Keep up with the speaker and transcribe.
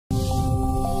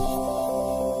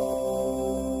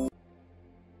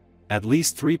At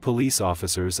least 3 police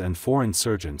officers and 4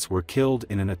 insurgents were killed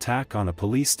in an attack on a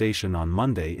police station on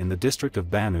Monday in the district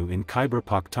of Banu in Khyber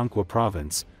Pakhtunkhwa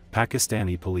province,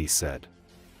 Pakistani police said.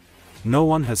 No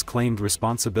one has claimed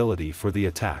responsibility for the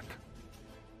attack.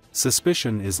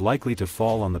 Suspicion is likely to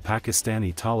fall on the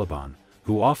Pakistani Taliban,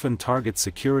 who often target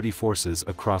security forces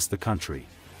across the country.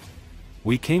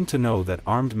 We came to know that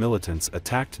armed militants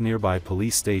attacked nearby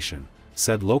police station,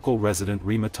 said local resident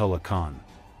Rimatullah Khan.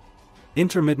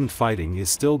 Intermittent fighting is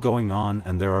still going on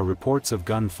and there are reports of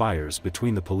gunfires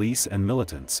between the police and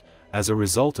militants, as a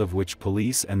result of which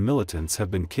police and militants have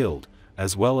been killed,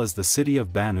 as well as the city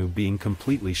of Banu being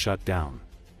completely shut down.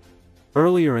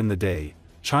 Earlier in the day,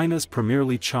 China's Premier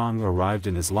Li Qiang arrived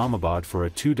in Islamabad for a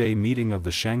 2-day meeting of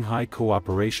the Shanghai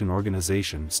Cooperation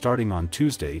Organization starting on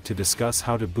Tuesday to discuss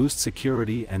how to boost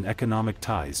security and economic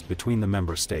ties between the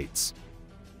member states.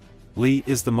 Li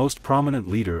is the most prominent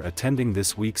leader attending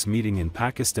this week's meeting in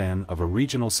Pakistan of a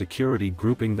regional security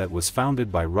grouping that was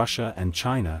founded by Russia and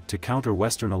China to counter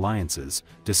Western alliances,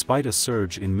 despite a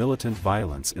surge in militant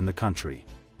violence in the country.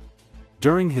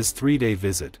 During his 3-day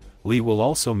visit, Li will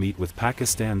also meet with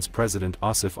Pakistan's President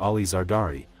Asif Ali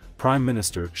Zardari, Prime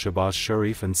Minister Shehbaz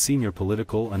Sharif and senior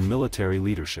political and military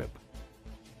leadership.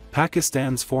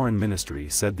 Pakistan's Foreign Ministry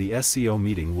said the SCO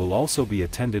meeting will also be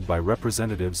attended by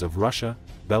representatives of Russia,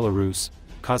 Belarus,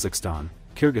 Kazakhstan,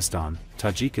 Kyrgyzstan,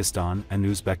 Tajikistan and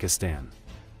Uzbekistan.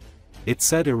 It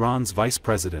said Iran's vice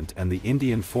president and the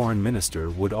Indian foreign minister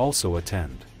would also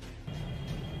attend.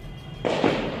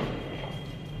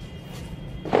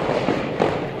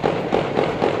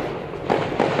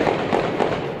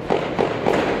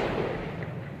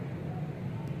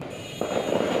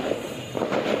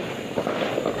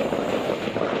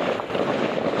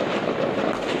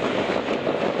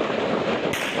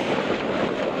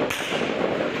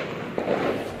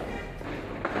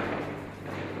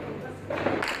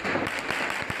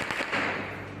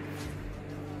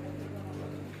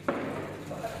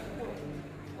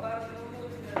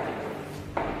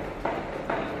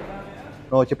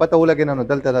 نو چې پته ولګي نو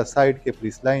دلته د سایډ کې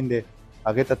پولیس لاین دی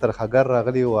هغې ته ترخګر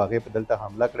راغلی او هغې په دلته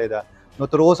حمله کړې ده نو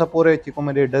تر اوسه پورې چې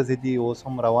کومې ډزې دي اوس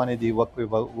هم روانې دي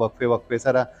وقفې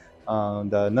سره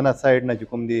د ننه سایډ نه چې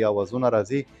کوم دي اوازونه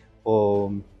راځي او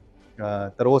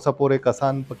تر اوسه پورې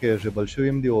کسان پکې ژبل شوي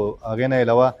هم دي او هغې نه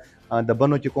علاوه د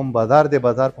بنو چې کوم بازار دی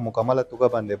بازار په مکمله توګه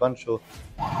باندې بند شو.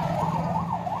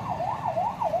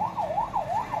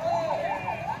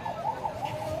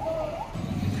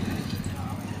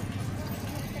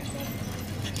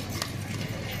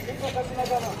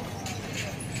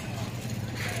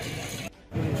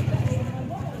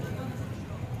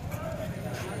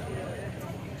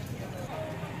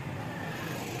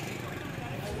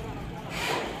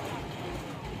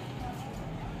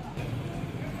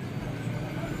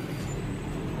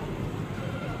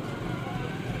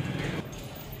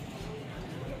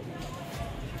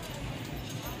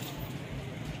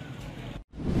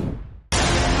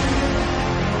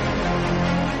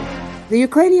 The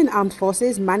Ukrainian armed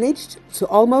forces managed to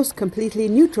almost completely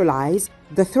neutralize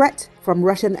the threat from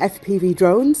Russian FPV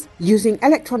drones using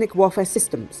electronic warfare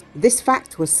systems. This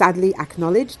fact was sadly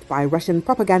acknowledged by Russian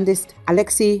propagandist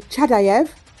Alexei Chadayev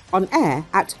on air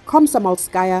at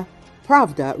Komsomolskaya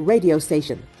Pravda radio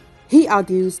station. He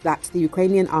argues that the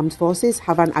Ukrainian armed forces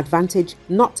have an advantage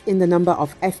not in the number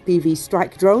of FPV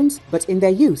strike drones, but in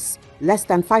their use. Less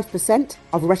than 5%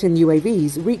 of Russian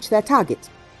UAVs reach their target.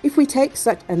 If we take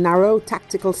such a narrow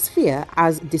tactical sphere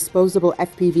as disposable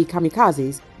FPV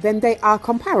kamikazes, then they are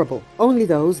comparable. Only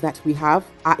those that we have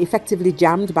are effectively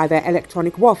jammed by their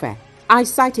electronic warfare. I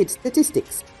cited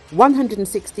statistics: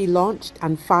 160 launched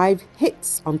and 5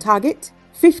 hits on target,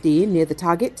 50 near the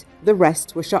target, the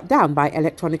rest were shot down by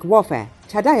electronic warfare.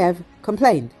 Chadayev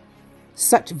complained.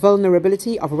 Such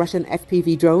vulnerability of Russian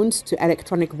FPV drones to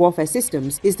electronic warfare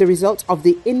systems is the result of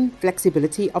the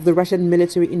inflexibility of the Russian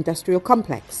military-industrial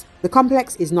complex. The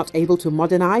complex is not able to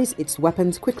modernize its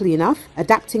weapons quickly enough,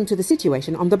 adapting to the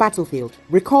situation on the battlefield.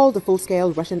 Recall the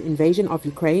full-scale Russian invasion of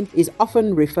Ukraine is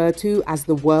often referred to as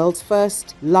the world's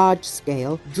first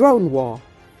large-scale drone war.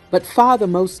 But far the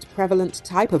most prevalent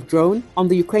type of drone on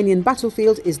the Ukrainian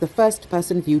battlefield is the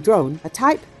first-person view drone, a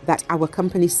type that our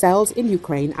company sells in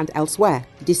Ukraine and elsewhere.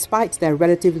 Despite their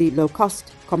relatively low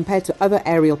cost compared to other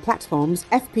aerial platforms,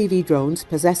 FPV drones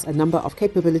possess a number of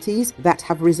capabilities that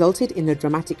have resulted in a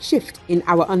dramatic shift in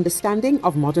our understanding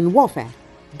of modern warfare.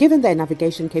 Given their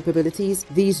navigation capabilities,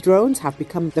 these drones have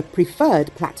become the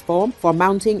preferred platform for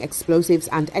mounting explosives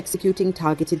and executing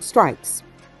targeted strikes.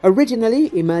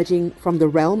 Originally emerging from the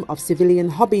realm of civilian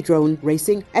hobby drone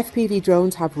racing, FPV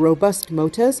drones have robust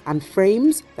motors and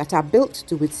frames that are built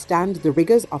to withstand the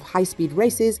rigors of high-speed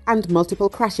races and multiple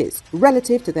crashes.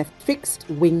 Relative to their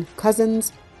fixed-wing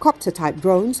cousins, copter-type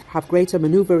drones have greater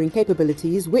maneuvering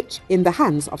capabilities which, in the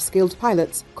hands of skilled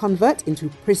pilots, convert into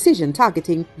precision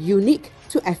targeting unique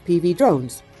to FPV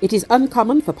drones. It is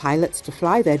uncommon for pilots to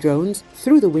fly their drones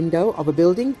through the window of a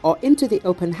building or into the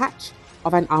open hatch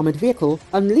of an armored vehicle,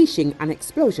 unleashing an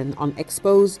explosion on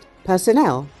exposed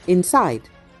personnel inside.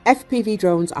 FPV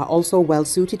drones are also well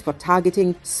suited for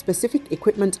targeting specific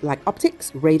equipment like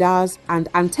optics, radars, and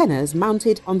antennas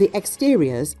mounted on the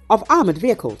exteriors of armored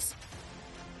vehicles.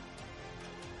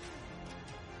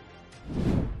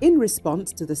 In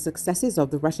response to the successes of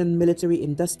the Russian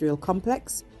military-industrial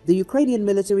complex, the Ukrainian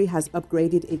military has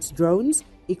upgraded its drones,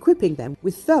 equipping them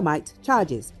with thermite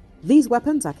charges. These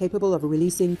weapons are capable of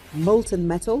releasing molten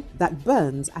metal that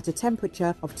burns at a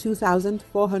temperature of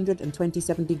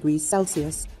 2,427 degrees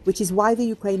Celsius, which is why the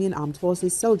Ukrainian Armed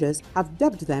Forces soldiers have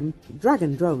dubbed them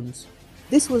Dragon drones.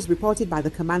 This was reported by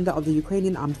the commander of the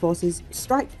Ukrainian Armed Forces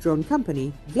strike drone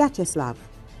company, Vyacheslav.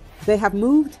 They have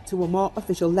moved to a more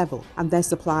official level, and their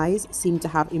supplies seem to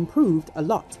have improved a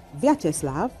lot,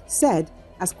 Vyacheslav said,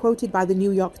 as quoted by the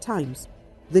New York Times.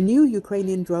 The new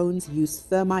Ukrainian drones use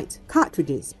thermite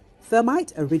cartridges.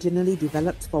 Thermite, originally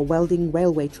developed for welding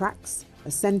railway tracks a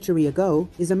century ago,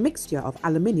 is a mixture of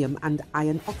aluminium and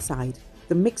iron oxide.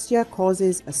 The mixture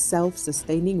causes a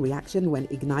self-sustaining reaction when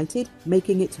ignited,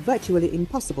 making it virtually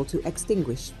impossible to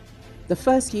extinguish. The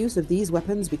first use of these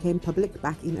weapons became public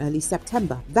back in early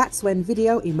September. That's when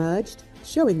video emerged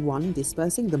showing one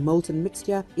dispersing the molten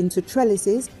mixture into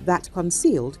trellises that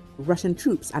concealed Russian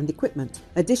troops and equipment.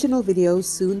 Additional videos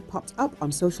soon popped up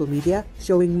on social media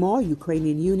showing more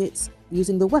Ukrainian units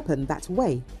using the weapon that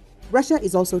way. Russia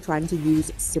is also trying to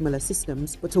use similar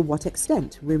systems, but to what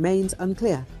extent remains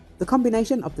unclear. The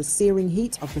combination of the searing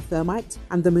heat of the thermite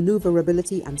and the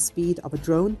maneuverability and speed of a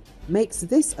drone makes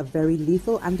this a very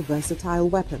lethal and versatile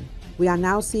weapon. We are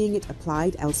now seeing it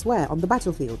applied elsewhere on the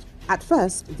battlefield. At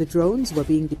first, the drones were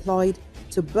being deployed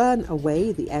to burn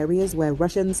away the areas where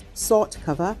Russians sought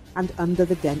cover and under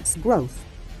the dense growth.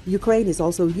 Ukraine is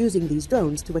also using these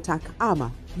drones to attack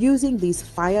armor. Using these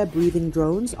fire-breathing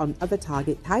drones on other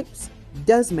target types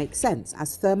does make sense,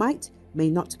 as thermite may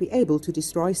not be able to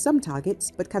destroy some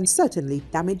targets but can certainly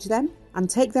damage them and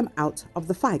take them out of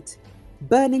the fight.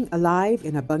 Burning alive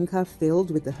in a bunker filled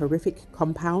with the horrific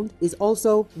compound is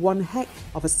also one heck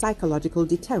of a psychological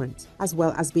deterrent, as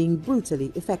well as being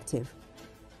brutally effective.